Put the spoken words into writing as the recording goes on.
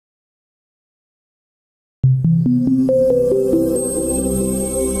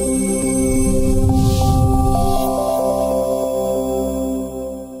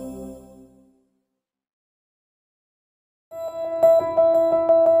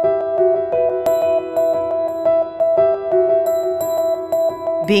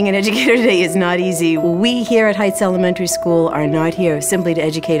Being an educator today is not easy. We here at Heights Elementary School are not here simply to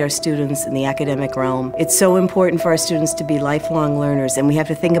educate our students in the academic realm. It's so important for our students to be lifelong learners, and we have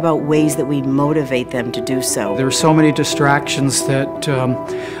to think about ways that we motivate them to do so. There are so many distractions that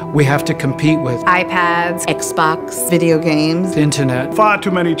we have to compete with. iPads, Xbox, video games, Internet. Far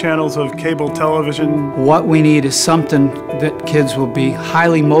too many channels of cable television. What we need is something that kids will be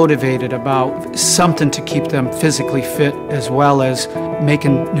highly motivated about, something to keep them physically fit as well as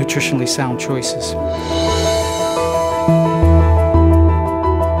making nutritionally sound choices.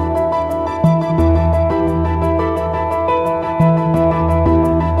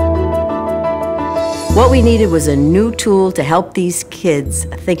 What we needed was a new tool to help these kids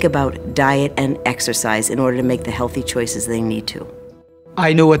think about diet and exercise in order to make the healthy choices they need to.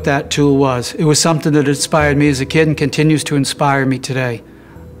 I knew what that tool was. It was something that inspired me as a kid and continues to inspire me today.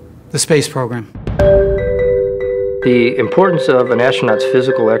 The space program. The importance of an astronaut's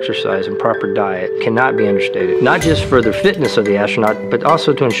physical exercise and proper diet cannot be understated, not just for the fitness of the astronaut, but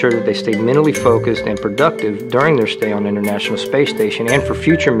also to ensure that they stay mentally focused and productive during their stay on the International Space Station and for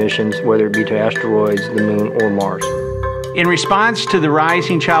future missions, whether it be to asteroids, the moon, or Mars. In response to the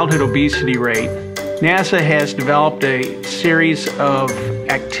rising childhood obesity rate, NASA has developed a series of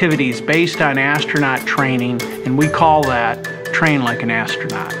activities based on astronaut training, and we call that Train Like an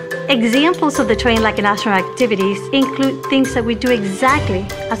Astronaut. Examples of the Train Like an Astronaut activities include things that we do exactly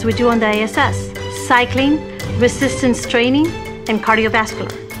as we do on the ISS: cycling, resistance training, and cardiovascular.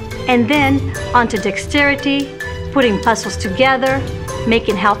 And then onto dexterity, putting puzzles together,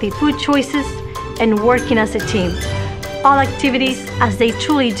 making healthy food choices, and working as a team. All activities as they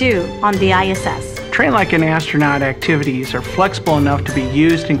truly do on the ISS. Train Like an Astronaut activities are flexible enough to be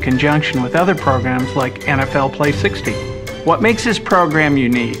used in conjunction with other programs like NFL Play 60. What makes this program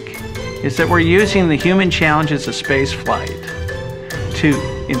unique is that we're using the human challenges of spaceflight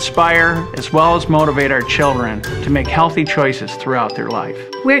to inspire as well as motivate our children to make healthy choices throughout their life.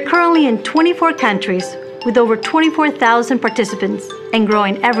 We're currently in 24 countries with over 24,000 participants and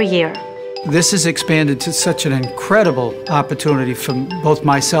growing every year. This has expanded to such an incredible opportunity for both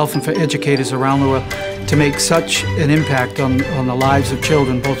myself and for educators around the world to make such an impact on the lives of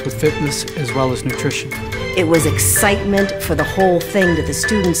children, both with fitness as well as nutrition. It was excitement for the whole thing that the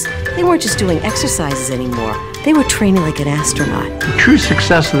students, they weren't just doing exercises anymore. They were training like an astronaut. The true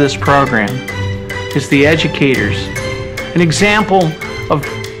success of this program is the educators. An example of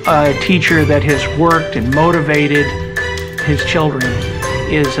a teacher that has worked and motivated his children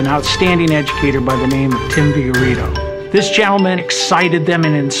is an outstanding educator by the name of Tim Vigorito. This gentleman excited them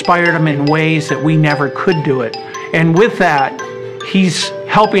and inspired them in ways that we never could do it. And with that, he's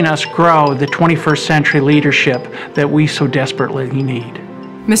helping us grow the 21st century leadership that we so desperately need.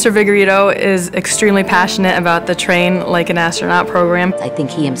 Mr. Vigorito is extremely passionate about the Train Like an Astronaut program. I think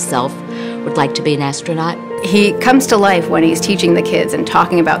he himself would like to be an astronaut. He comes to life when he's teaching the kids and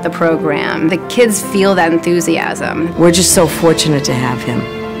talking about the program. The kids feel that enthusiasm. We're just so fortunate to have him.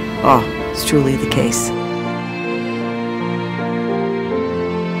 Oh, it's truly the case.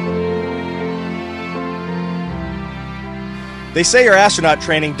 They say your astronaut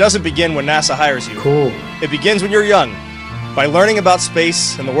training doesn't begin when NASA hires you. Cool. It begins when you're young, by learning about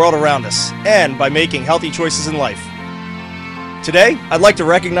space and the world around us, and by making healthy choices in life. Today, I'd like to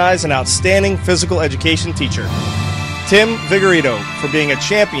recognize an outstanding physical education teacher, Tim Vigorito, for being a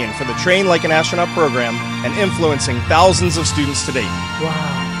champion for the Train Like an Astronaut program and influencing thousands of students to date.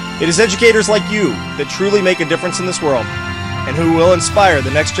 Wow. It is educators like you that truly make a difference in this world, and who will inspire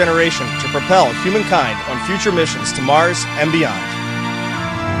the next generation to propel humankind on future missions to Mars and beyond.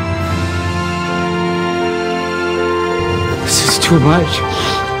 This is too much.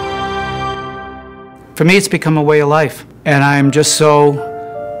 For me, it's become a way of life, and I'm just so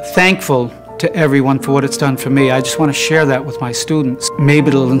thankful to everyone for what it's done for me. I just want to share that with my students. Maybe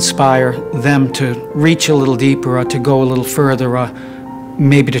it'll inspire them to reach a little deeper or to go a little further or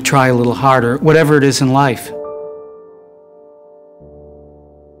maybe to try a little harder, whatever it is in life.